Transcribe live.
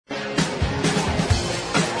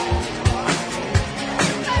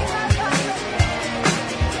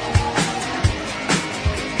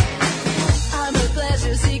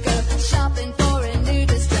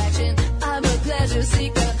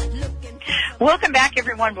Welcome back,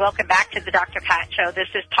 everyone. Welcome back to the Dr. Pat Show. This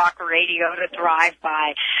is Talk Radio to Thrive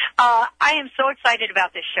By. I am so excited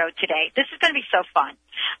about this show today. This is going to be so fun.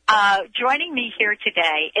 Joining me here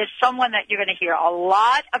today is someone that you're going to hear a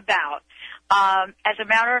lot about. As a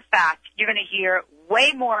matter of fact, you're going to hear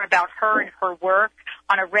way more about her and her work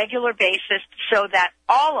on a regular basis so that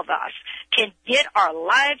all of us can get our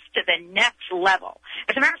lives to the next level.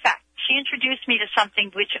 As a matter of fact, she introduced me to something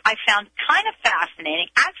which I found kind of fascinating.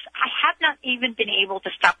 I have not even been able to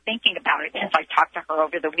stop thinking about it since I talked to her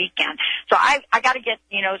over the weekend. So I got to get,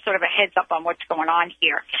 sort of a heads up on what's going on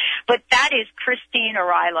here. But that is Christine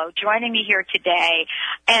Arylo joining me here today.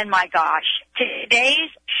 And my gosh, today's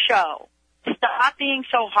show, Stop Being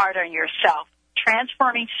So Hard on Yourself,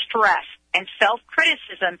 Transforming Stress and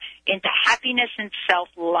Self-Criticism into Happiness and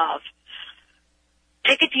Self-Love.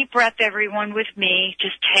 Take a deep breath, everyone, with me.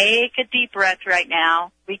 Just take a deep breath right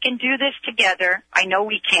now. We can do this together. I know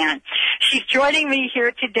we can. She's joining me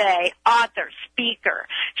here today, author, speaker.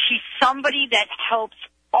 She's somebody that helps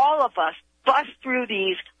all of us bust through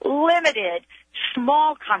these limited,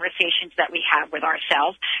 small conversations that we have with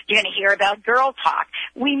ourselves. You're going to hear about girl talk.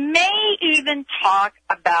 We may even talk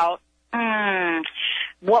about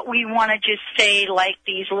what we want to just say, like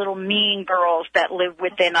these little mean girls that live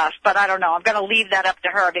within us. But I don't know. I'm going to leave that up to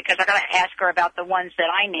her because I got to ask her about the ones that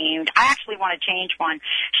I named. I actually want to change one.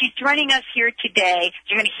 She's joining us here today.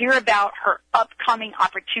 You're going to hear about her upcoming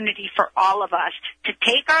opportunity for all of us to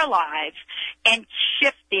take our lives and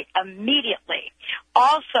shift it immediately.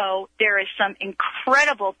 Also, there is some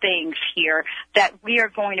incredible things here that we are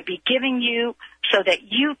going to be giving you so that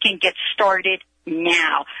you can get started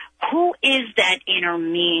now. Who is that inner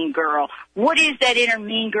mean girl? What is that inner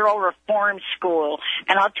mean girl reform school?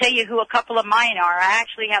 And I'll tell you who a couple of mine are. I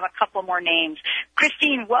actually have a couple more names.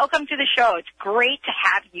 Christine, welcome to the show. It's great to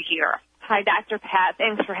have you here. Hi, Dr. Pat.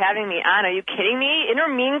 Thanks for having me on. Are you kidding me? Inner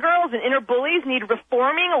mean girls and inner bullies need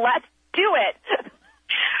reforming? Let's do it.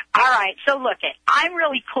 All right, so look, I'm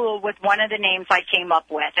really cool with one of the names I came up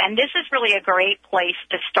with, and this is really a great place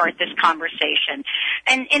to start this conversation.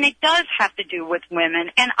 And it does have to do with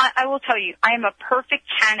women, and I will tell you, I am a perfect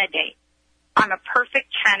candidate. I'm a perfect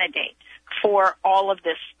candidate for all of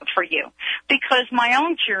this for you, because my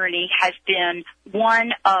own journey has been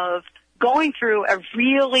one of going through a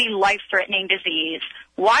really life-threatening disease,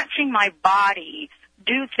 watching my body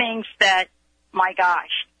do things that, my gosh,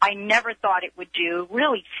 I never thought it would do,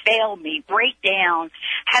 really fail me, break down,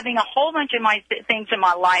 having a whole bunch of my things in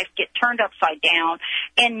my life get turned upside down.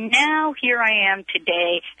 And now here I am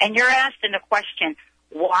today, and you're asking the question,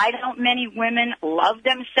 why don't many women love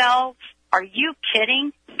themselves? Are you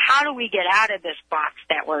kidding? How do we get out of this box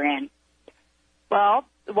that we're in? Well,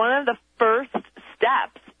 one of the first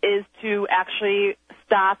steps is to actually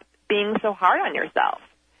stop being so hard on yourself.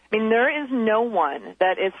 I mean, there is no one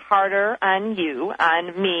that is harder on you,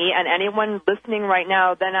 on me, on anyone listening right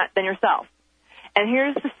now than yourself. And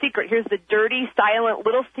here's the secret. Here's the dirty, silent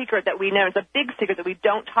little secret that we know. It's a big secret that we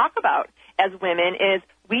don't talk about as women is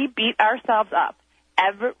we beat ourselves up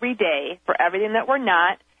every day for everything that we're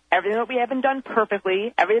not, everything that we haven't done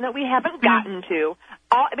perfectly, everything that we haven't gotten to.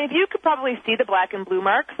 If you could probably see the black and blue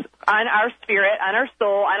marks on our spirit, on our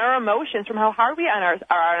soul, on our emotions from how hard we are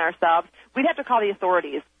on ourselves, we'd have to call the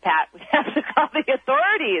authorities, Pat. We'd have to call the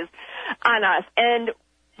authorities on us. And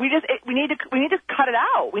we need to cut it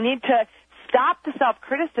out. We need to stop the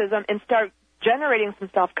self-criticism and start generating some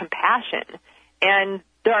self-compassion. And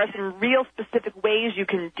there are some real specific ways you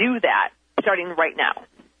can do that starting right now.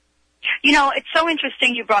 You know, it's so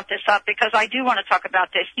interesting you brought this up because I do want to talk about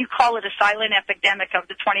this. You call it a silent epidemic of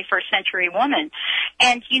the 21st century woman.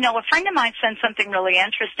 And, a friend of mine said something really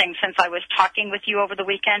interesting since I was talking with you over the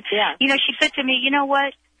weekend. Yeah. She said to me, you know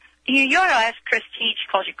what? You ought to ask Christine. She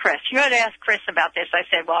calls you Chris. You ought to ask Chris about this. I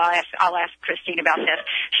said, well, I'll ask Christine about this.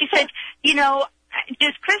 She said,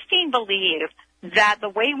 does Christine believe that the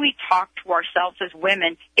way we talk to ourselves as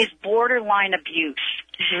women is borderline abuse?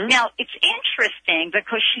 Mm-hmm. Now, it's interesting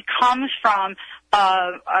because she comes from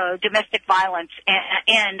domestic violence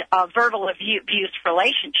and a verbal abuse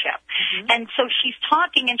relationship. Mm-hmm. And so she's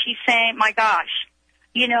talking and she's saying, my gosh,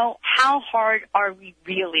 how hard are we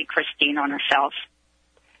really, Christine, on ourselves?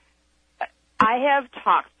 I have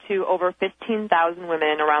talked to over 15,000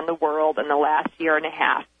 women around the world in the last year and a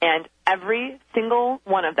half, and every single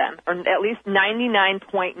one of them, or at least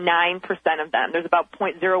 99.9% of them, there's about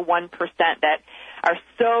 0.01% that are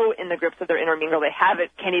so in the grips of their inner mean girl they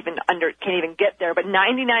can't even get there. But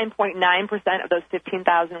 99.9% of those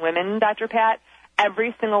 15,000 women, Dr. Pat,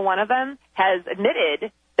 every single one of them has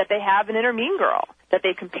admitted that they have an inner mean girl, that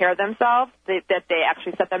they compare themselves, that they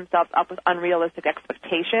actually set themselves up with unrealistic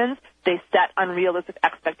expectations. They set unrealistic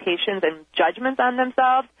expectations and judgments on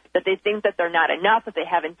themselves, that they think that they're not enough, that they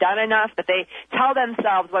haven't done enough, that they tell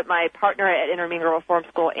themselves what my partner at Inner Mean Girl Reform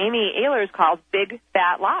School, Amy Ehlers, calls big,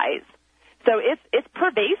 fat lies. So it's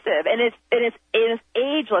pervasive, and it's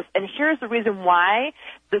ageless. And here's the reason why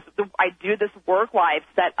I do this work, why I've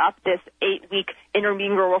set up this 8-week Inner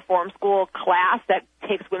Mean Girl Reform School class that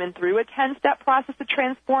takes women through a 10-step process to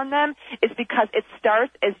transform them, is because it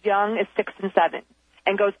starts as young as 6 and 7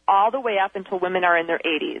 and goes all the way up until women are in their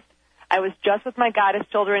 80s. I was just with my goddess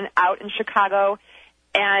children out in Chicago,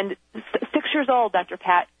 and 6 years old, Dr.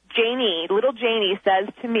 Pat, little Janie says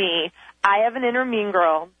to me, I have an inner mean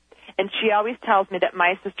girl, and she always tells me that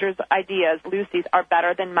my sister's ideas, Lucy's, are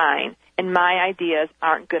better than mine, and my ideas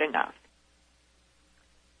aren't good enough.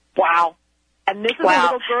 Wow. And this is a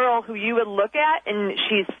little girl who you would look at, and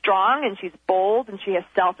she's strong, and she's bold, and she has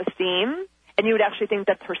self-esteem, and you would actually think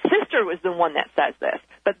that her sister was the one that says this.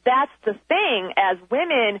 But that's the thing. As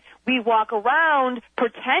women, we walk around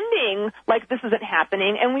pretending like this isn't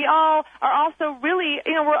happening, and we all are also really,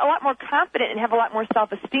 we're a lot more confident and have a lot more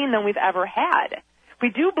self-esteem than we've ever had. We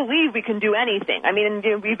do believe we can do anything. I mean,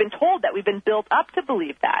 we've been told that. We've been built up to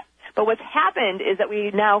believe that. But what's happened is that we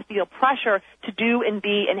now feel pressure to do and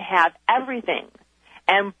be and have everything.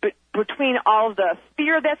 And between all the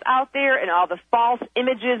fear that's out there and all the false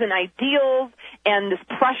images and ideals and this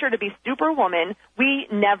pressure to be superwoman, we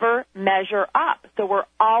never measure up. So we're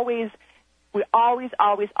always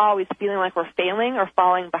feeling like we're failing or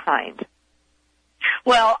falling behind.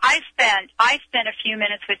 Well, I spent a few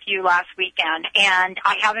minutes with you last weekend, and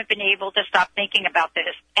I haven't been able to stop thinking about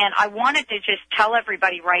this. And I wanted to just tell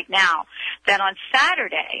everybody right now that on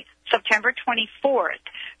Saturday, September 24th,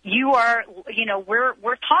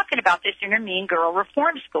 we're talking about this Inner Mean Girl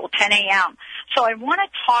Reform School, 10 a.m. So I want to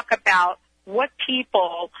talk about what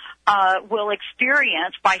people will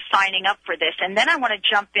experience by signing up for this. And then I want to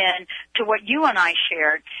jump in to what you and I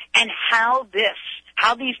shared and how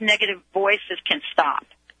these negative voices can stop.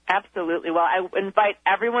 Absolutely. Well, I invite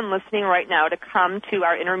everyone listening right now to come to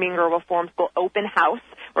our Inner Mean Girl Reform School open house.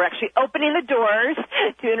 We're actually opening the doors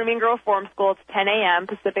to Inner Mean Girl Reform School. It's 10 a.m.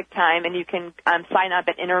 Pacific time, and you can sign up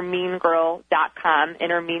at innermeangirl.com,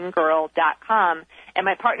 innermeangirl.com. And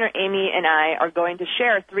my partner Amy and I are going to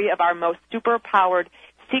share 3 of our most superpowered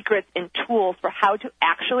secrets and tools for how to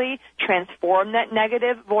actually transform that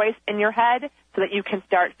negative voice in your head so that you can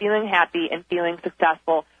start feeling happy and feeling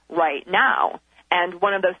successful right now. And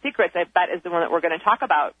one of those secrets, I bet, is the one that we're going to talk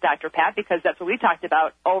about, Dr. Pat, because that's what we talked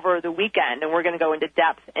about over the weekend, and we're going to go into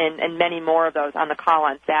depth and many more of those on the call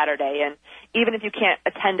on Saturday. And even if you can't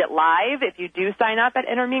attend it live, if you do sign up at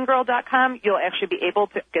innermeangirl.com, you'll actually be able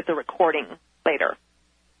to get the recording later.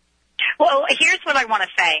 Well, here's what I want to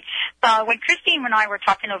say. When Christine and I were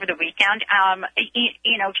talking over the weekend,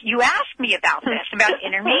 you asked me about this, about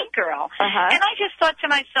Inner Mean Girl, and I just thought to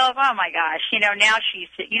myself, oh my gosh, now she's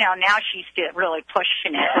really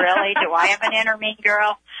pushing it. Really, do I have an Inner Mean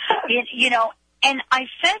Girl? And I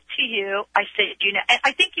said to you, I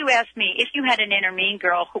think you asked me if you had an Inner Mean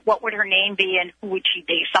Girl, what would her name be, and who would she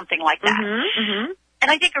be, something like that. Mm-hmm. And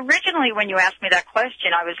I think originally when you asked me that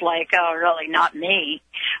question, I was like, oh, really, not me.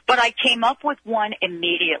 But I came up with one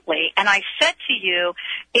immediately, and I said to you,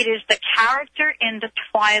 it is the character in the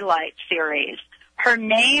Twilight series. Her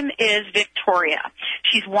name is Victoria.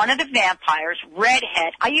 She's one of the vampires,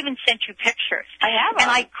 redhead. I even sent you pictures. I have them.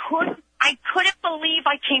 And I couldn't believe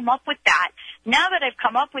I came up with that. Now that I've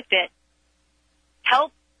come up with it,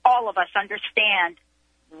 help all of us understand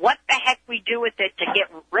what the heck we do with it to get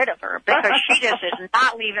rid of her, because she just is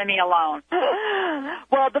not leaving me alone.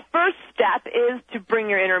 Well, the first step is to bring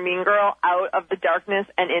your inner mean girl out of the darkness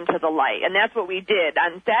and into the light, and that's what we did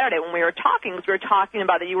on Saturday when we were talking. Because we were talking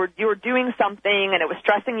about that you were doing something and it was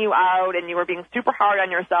stressing you out, and you were being super hard on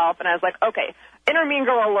yourself. And I was like, okay, inner mean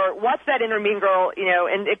girl alert. What's that inner mean girl?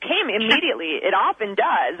 And it came immediately. It often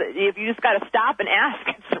does. If you just got to stop and ask,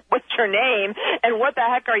 what's your name, and what the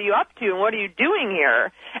heck are you up to, and what are you doing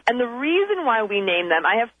here? And the reason why we name them,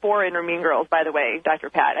 I have 4 inner mean girls, by the way, Dr.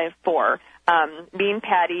 Pat. I have 4. Mean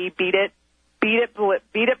Patty, Beat It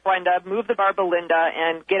Brenda, Move the Bar Belinda,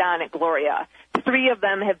 and Get On It Gloria. 3 of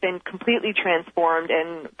them have been completely transformed,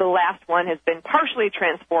 and the last one has been partially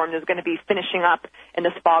transformed, is going to be finishing up in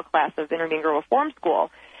this fall class of Inner Mean Girl Reform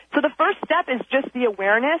School. So the first step is just the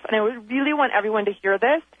awareness, and I would really want everyone to hear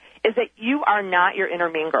this, is that you are not your inner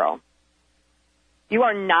mean girl. You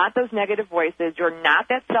are not those negative voices. You're not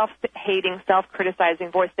that self-hating,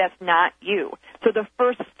 self-criticizing voice. That's not you. So the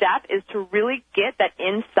first step is to really get that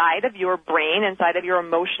inside of your brain, inside of your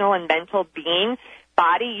emotional and mental being,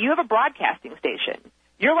 body. You have a broadcasting station.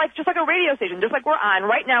 You're just like a radio station, just like we're on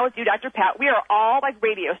right now with you, Dr. Pat. We are all like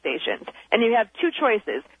radio stations. And you have two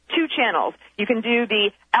choices, two channels. You can do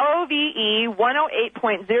the LOVE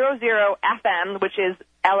 108.00 FM, which is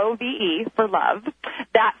LOVE for love.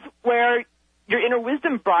 That's where your inner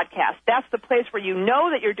wisdom broadcast. That's the place where you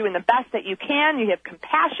know that you're doing the best that you can. You have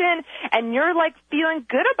compassion, and you're feeling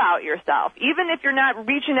good about yourself. Even if you're not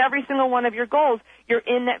reaching every single one of your goals, you're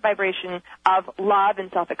in that vibration of love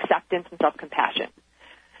and self-acceptance and self-compassion.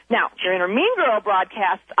 Now, your inner mean girl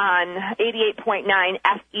broadcasts on 88.9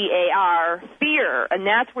 FEAR, fear, and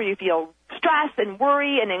that's where you feel stress and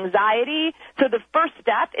worry and anxiety. So the first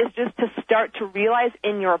step is just to start to realize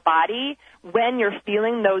in your body when you're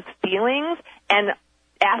feeling those feelings and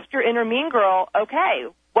ask your inner mean girl, okay,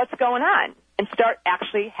 what's going on? And start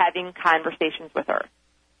actually having conversations with her.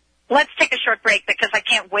 Let's take a short break because I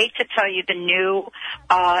can't wait to tell you the new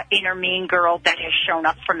inner mean girl that has shown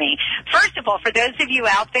up for me. First of all, for those of you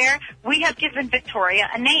out there, we have given Victoria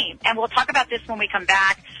a name, and we'll talk about this when we come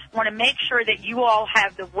back. I want to make sure that you all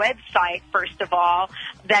have the website, first of all,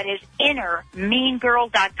 that is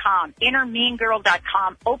innermeangirl.com.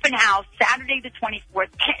 Innermeangirl.com. Open house, Saturday the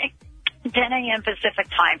 24th, 10 a.m. Pacific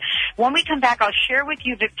time. When we come back, I'll share with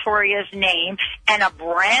you Victoria's name and a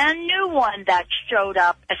brand new one that showed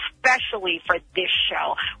up especially for this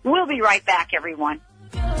show. We'll be right back, everyone.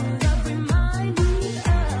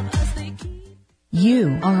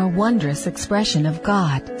 You are a wondrous expression of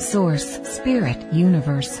God, Source, Spirit,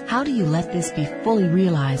 Universe. How do you let this be fully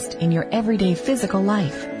realized in your everyday physical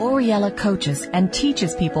life? Oriella coaches and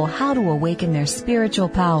teaches people how to awaken their spiritual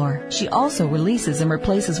power. She also releases and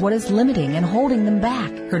replaces what is limiting and holding them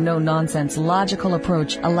back. Her no-nonsense, logical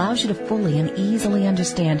approach allows you to fully and easily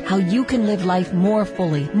understand how you can live life more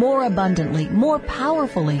fully, more abundantly, more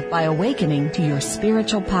powerfully by awakening to your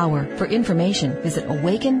spiritual power. For information, visit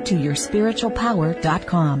awakentoyourspiritualpower.com.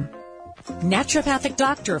 Naturopathic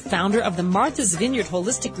doctor, founder of the Martha's Vineyard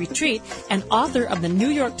Holistic Retreat, and author of the New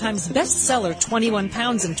York Times bestseller 21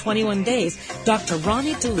 Pounds in 21 Days, Dr.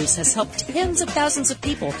 Ronnie DeLuce has helped tens of thousands of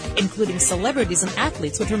people, including celebrities and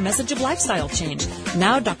athletes, with her message of lifestyle change.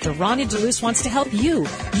 Now Dr. Ronnie DeLuce wants to help you.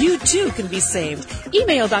 You too can be saved.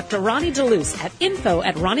 Email Dr. Ronnie DeLuce at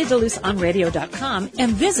info@ronniedeluceonradio.com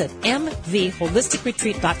and visit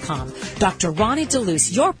mvholisticretreat.com. Dr. Ronnie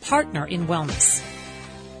DeLuce, your partner in wellness.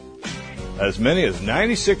 As many as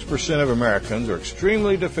 96% of Americans are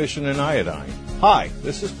extremely deficient in iodine. Hi,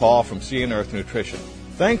 this is Paul from Sea and Earth Nutrition.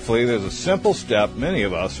 Thankfully, there's a simple step many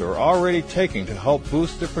of us are already taking to help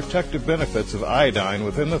boost the protective benefits of iodine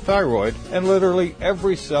within the thyroid and literally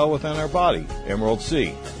every cell within our body, Emerald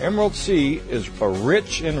Sea. Emerald Sea is a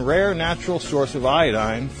rich and rare natural source of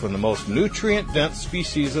iodine from the most nutrient-dense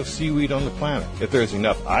species of seaweed on the planet. If there's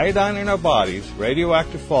enough iodine in our bodies,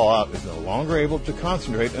 radioactive fallout is no longer able to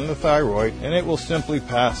concentrate in the thyroid and it will simply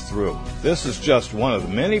pass through. This is just one of the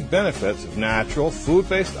many benefits of natural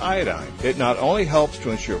food-based iodine. It not only helps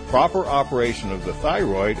to ensure proper operation of the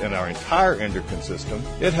thyroid and our entire endocrine system,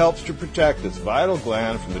 it helps to protect this vital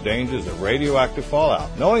gland from the dangers of radioactive fallout.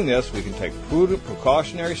 Knowing this, we can take prudent,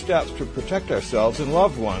 precautionary steps to protect ourselves and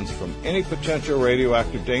loved ones from any potential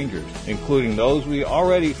radioactive dangers, including those we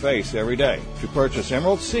already face every day. To purchase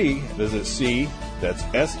Emerald Sea, visit Sea, that's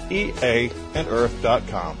S-E-A, and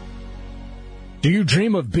earth.com. Do you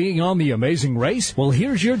dream of being on The Amazing Race? Well,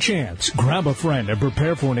 here's your chance. Grab a friend and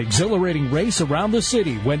prepare for an exhilarating race around the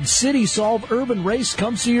city when City Solve Urban Race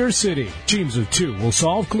comes to your city. Teams of 2 will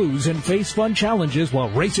solve clues and face fun challenges while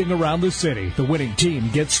racing around the city. The winning team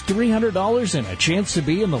gets $300 and a chance to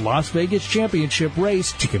be in the Las Vegas Championship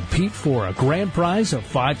race to compete for a grand prize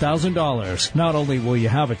of $5,000. Not only will you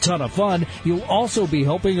have a ton of fun, you'll also be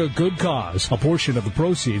helping a good cause. A portion of the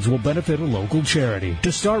proceeds will benefit a local charity.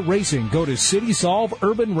 To start racing, go to CitySolveUrbanRace.com.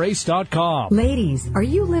 Ladies, are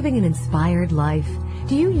you living an inspired life?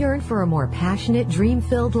 Do you yearn for a more passionate,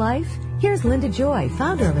 dream-filled life? Here's Linda Joy,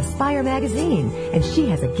 founder of Aspire Magazine, and she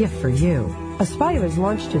has a gift for you. Aspire has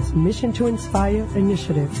launched its Mission to Inspire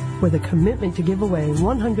initiative with a commitment to give away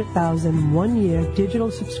 100,000 one-year digital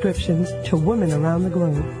subscriptions to women around the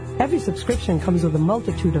globe. Every subscription comes with a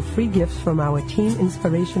multitude of free gifts from our Team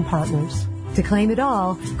Inspiration partners. To claim it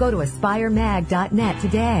all, go to aspiremag.net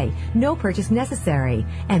today. No purchase necessary.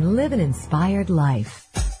 And live an inspired life.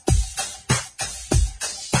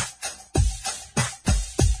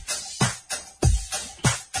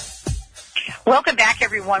 Welcome back,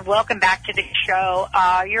 everyone. Welcome back to the show.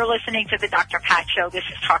 You're listening to the Dr. Pat Show. This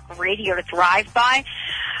is Talk Radio to Thrive By.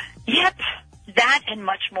 Yep. that and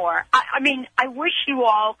much more. I mean, I wish you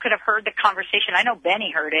all could have heard the conversation. I know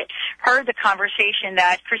Benny heard the conversation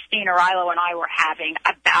that Christine Arylo and I were having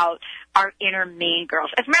about our inner mean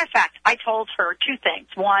girls. As a matter of fact, I told her two things.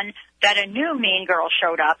 One, that a new mean girl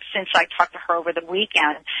showed up since I talked to her over the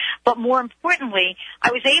weekend. But more importantly,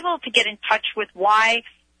 I was able to get in touch with why,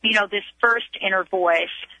 this first inner voice,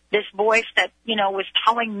 this voice that, was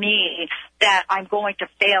telling me that I'm going to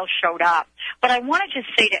fail showed up. But I want to just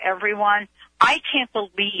say to everyone, I can't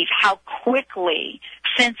believe how quickly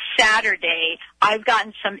since Saturday I've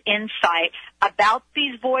gotten some insight about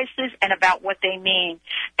these voices and about what they mean.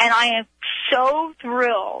 And I am so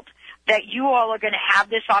thrilled that you all are going to have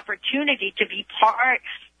this opportunity to be part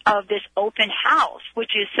of this open house,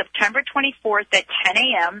 which is September 24th at 10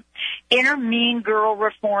 a.m., Inner Mean Girl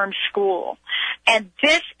Reform School. And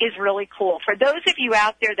this is really cool. For those of you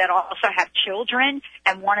out there that also have children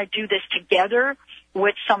and want to do this together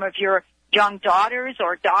with some of your young daughters,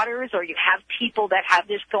 or you have people that have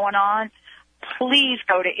this going on, please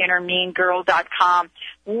go to innermeangirl.com.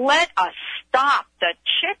 Let us stop the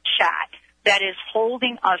chit-chat that is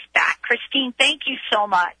holding us back. Christine, thank you so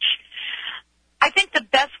much. I think the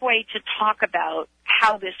best way to talk about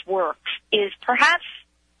how this works is perhaps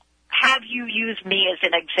have you use me as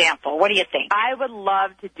an example. What do you think? I would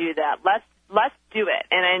love to do that. Let's do it.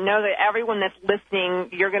 And I know that everyone that's listening,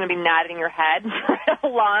 you're going to be nodding your head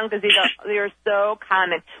along because they are so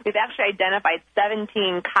common. We've actually identified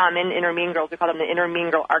 17 common inner mean girls. We call them the inner mean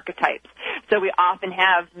girl archetypes. So we often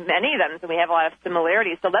have many of them, so we have a lot of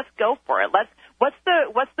similarities. So let's go for it. What's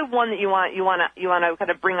the one that you want to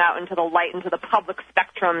kind of bring out into the light, into the public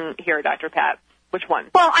spectrum here, Dr. Pat? Which one?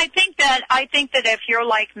 Well, I think that if you're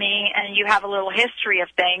like me and you have a little history of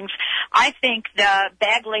things, I think the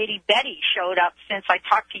Bag Lady Betty showed up since I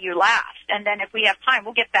talked to you last. And then if we have time,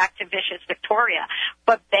 we'll get back to Vicious Victoria.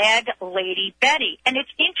 But Bag Lady Betty. And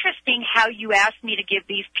it's interesting how you asked me to give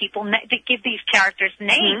these characters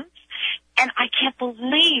names. Mm-hmm. And I can't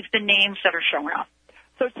believe the names that are showing up.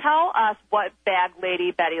 So tell us what Bag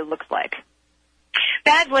Lady Betty looks like.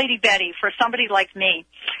 Bag Lady Betty, for somebody like me,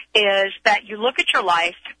 is that you look at your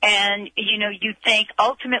life and, you think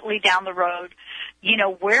ultimately down the road,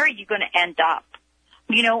 where are you going to end up?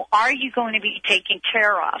 Are you going to be taken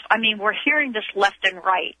care of? I mean, we're hearing this left and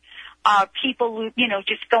right. People,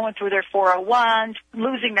 just going through their 401s,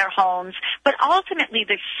 losing their homes. But ultimately,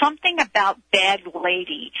 there's something about Bag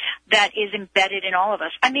Lady that is embedded in all of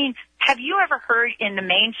us. I mean, have you ever heard in the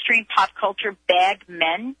mainstream pop culture bag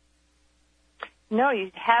men? No,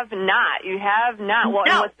 you have not. You have not. Well,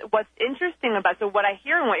 no. And what's interesting so what I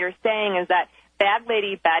hear and what you're saying is that Bag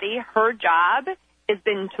Lady Betty, her job has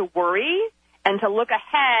been to worry and to look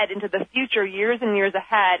ahead into the future, years and years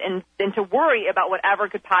ahead, and to worry about whatever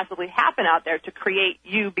could possibly happen out there to create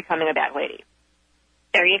you becoming a bag lady.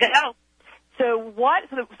 There you go. So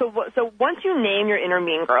once you name your inner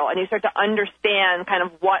mean girl and you start to understand kind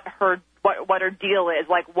of what her deal is,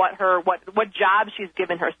 like what job she's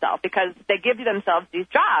given herself, because they give themselves these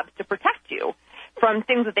jobs to protect you from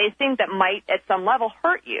things that they think that might at some level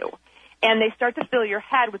hurt you. And they start to fill your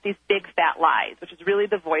head with these big fat lies, which is really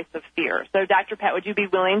the voice of fear. So Dr. Pat, would you be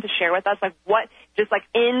willing to share with us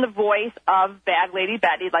in the voice of Bag Lady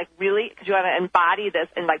Betty, really, because you want to embody this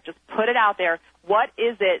and just put it out there, what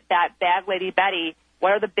is it that Bag Lady Betty,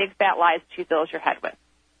 what are the big fat lies she fills your head with?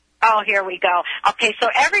 Oh, here we go. Okay, so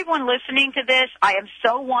everyone listening to this, I am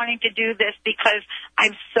so wanting to do this because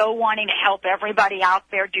I'm so wanting to help everybody out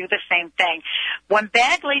there do the same thing. When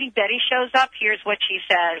Bag Lady Betty shows up, here's what she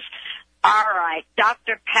says. All right,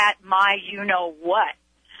 Dr. Pat, you-know-what?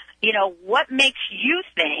 What makes you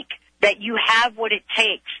think that you have what it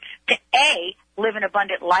takes to, A, live an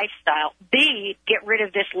abundant lifestyle, B, get rid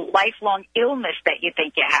of this lifelong illness that you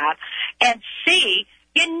think you have, and C,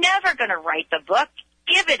 you're never going to write the book.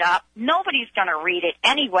 Give it up. Nobody's going to read it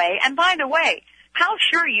anyway. And by the way, how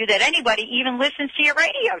sure are you that anybody even listens to your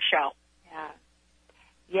radio show?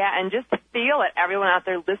 Yeah, and just feel it. Everyone out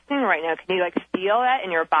there listening right now, can you feel that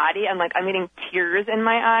in your body? I'm getting tears in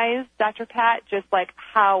my eyes, Dr. Pat, just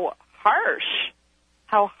how harsh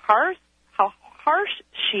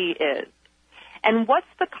she is. And what's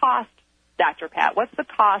the cost, Dr. Pat? What's the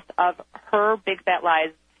cost of her big fat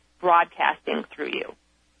lies broadcasting through you?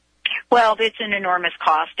 Well, it's an enormous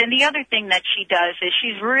cost. And the other thing that she does is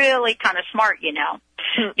she's really kind of smart,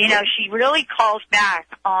 she really calls back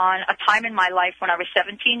on a time in my life when I was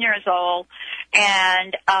 17 years old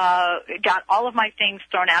and got all of my things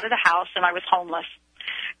thrown out of the house and I was homeless.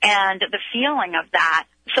 And the feeling of that.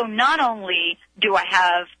 So not only do I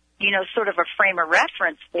have, sort of a frame of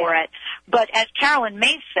reference for it, but as Carolyn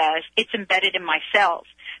May says, it's embedded in my cells.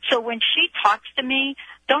 So when she talks to me,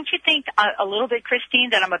 don't you think a little bit, Christine,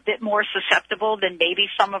 that I'm a bit more susceptible than maybe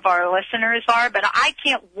some of our listeners are? But I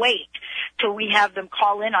can't wait till we have them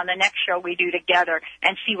call in on the next show we do together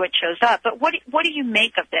and see what shows up. But what do you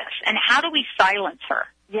make of this, and how do we silence her?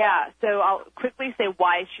 Yeah, so I'll quickly say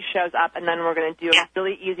why she shows up, and then we're going to do a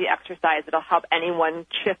really easy exercise that'll help anyone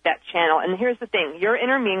shift that channel. And here's the thing. Your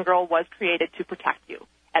inner mean girl was created to protect you.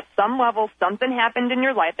 At some level, something happened in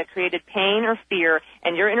your life that created pain or fear,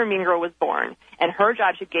 and your inner mean girl was born. And her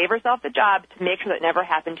job, she gave herself the job to make sure that it never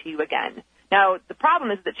happened to you again. Now, the problem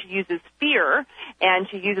is that she uses fear, and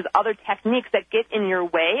she uses other techniques that get in your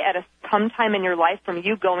way at some time in your life from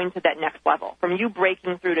you going to that next level, from you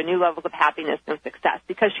breaking through to new levels of happiness and success,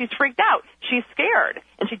 because she's freaked out. She's scared,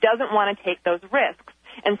 and she doesn't want to take those risks.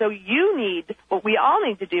 And so what we all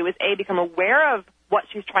need to do is, A, become aware of what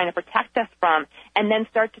she's trying to protect us from, and then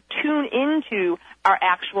start to tune into our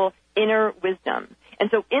actual inner wisdom. And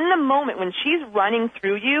so in the moment when she's running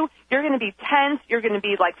through you, you're going to be tense, you're going to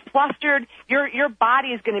be like flustered, your body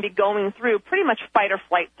is going to be going through pretty much fight or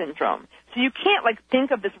flight syndrome. So you can't like think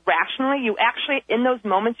of this rationally. You actually, in those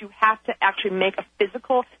moments, you have to actually make a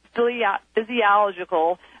physical,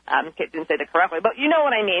 physiological, didn't say that correctly, but you know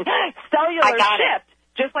what I mean, cellular shift,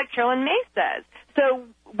 just like Carolyn May says. So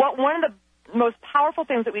one of the most powerful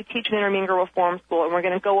things that we teach in Inner Mean Girl Reform School, and we're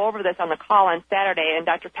going to go over this on the call on Saturday. And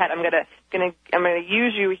Dr. Pat, I'm going to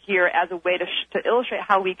use you here as a way to illustrate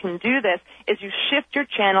how we can do this. Is you shift your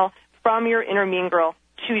channel from your inner mean girl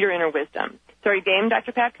to your inner wisdom. So are you game,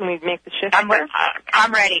 Dr. Pat? Can we make the shift? I'm ready.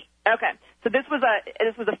 Okay. So this was a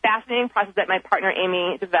fascinating process that my partner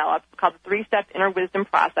Amy developed called the 3-step inner wisdom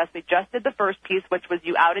process. We just did the first piece, which was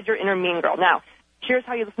you outed your inner mean girl. Now, here's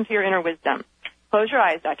how you listen to your inner wisdom. Close your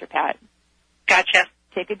eyes, Dr. Pat. Gotcha.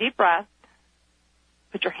 Take a deep breath.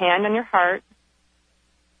 Put your hand on your heart.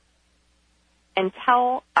 And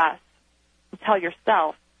tell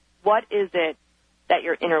yourself, what is it that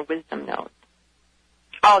your inner wisdom knows?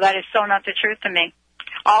 Oh, that is so not the truth to me.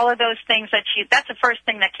 All of those things that's the first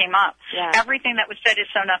thing that came up. Yeah. Everything that was said is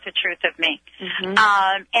so not the truth of me.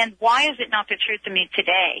 Mm-hmm. And why is it not the truth of me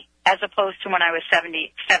today as opposed to when I was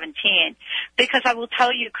 17? Because I will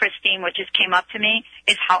tell you, Christine, what just came up to me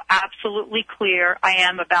is how absolutely clear I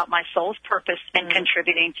am about my soul's purpose in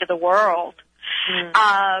contributing to the world.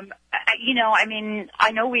 I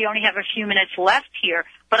know we only have a few minutes left here,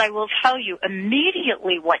 but I will tell you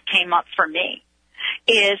immediately what came up for me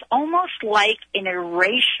is almost like an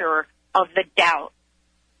erasure of the doubt.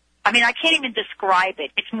 I mean, I can't even describe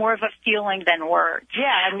it. It's more of a feeling than words.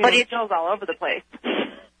 Yeah, but it feels all over the place.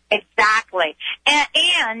 Exactly.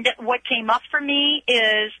 And what came up for me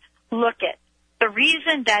is, look it. The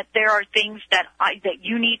reason that there are things that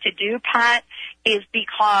you need to do, Pat, is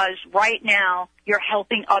because right now you're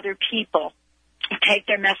helping other people take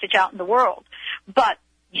their message out in the world. But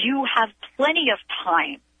you have plenty of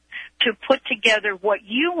time to put together what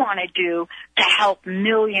you want to do to help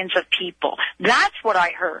millions of people. That's what I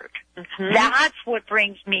heard. Mm-hmm. That's what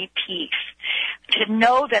brings me peace. To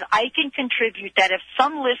know that I can contribute, that if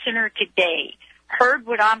some listener today heard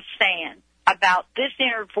what I'm saying about this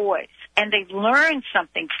inner voice and they learned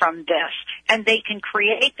something from this and they can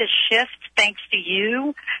create the shift thanks to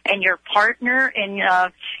you and your partner in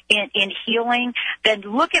healing, then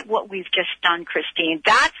look at what we've just done, Christine.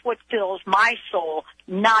 That's what fills my soul,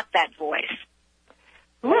 not that voice.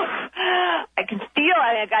 Oof. I can feel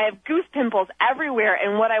it. I have goose pimples everywhere.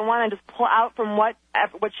 And what I want to just pull out from what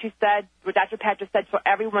she said, what Dr. Pat just said, so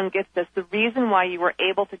everyone gets this, the reason why you were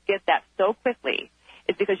able to get that so quickly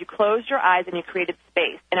is because you closed your eyes and you created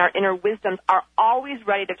space. And our inner wisdoms are always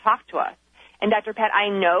ready to talk to us. And Dr. Pat, I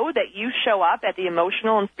know that you show up at the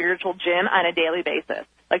emotional and spiritual gym on a daily basis.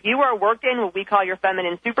 Like you are working what we call your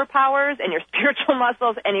feminine superpowers and your spiritual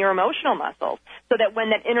muscles and your emotional muscles, so that when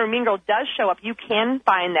that inner mean girl does show up, you can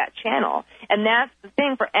find that channel. And that's the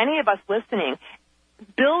thing for any of us listening.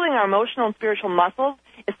 Building our emotional and spiritual muscles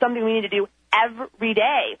is something we need to do every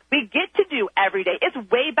day. We get to do every day. It's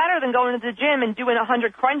way better than going to the gym and doing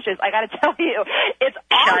 100 crunches. I got to tell you, it's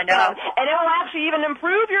awesome. I know. And it will actually even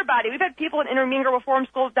improve your body. We've had people in Inner Mean Girl Reform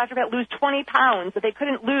School, Dr. Pat, lose 20 pounds that they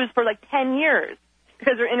couldn't lose for like 10 years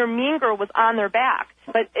because their inner mean girl was on their back.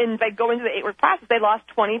 But by going through the 8-week process, they lost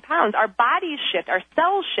 20 pounds. Our bodies shift, our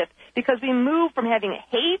cells shift, because we move from having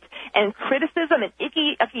hate and criticism and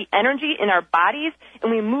icky energy in our bodies, and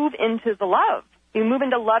we move into the love. We move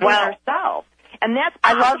into loving ourselves. And that's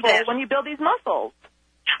possible when you build these muscles.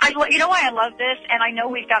 You know why I love this? And I know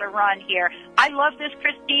we've got to run here. I love this,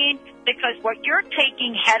 Christine, because what you're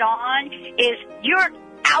taking head on is you're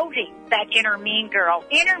outing that inner mean girl.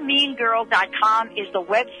 InnerMeanGirl.com is the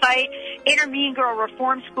website. Inner Mean Girl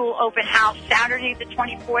Reform School Open House, Saturday the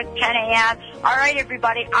 24th, 10 a.m. All right,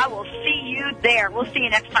 everybody, I will see you there. We'll see you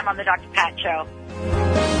next time on the Dr. Pat Show.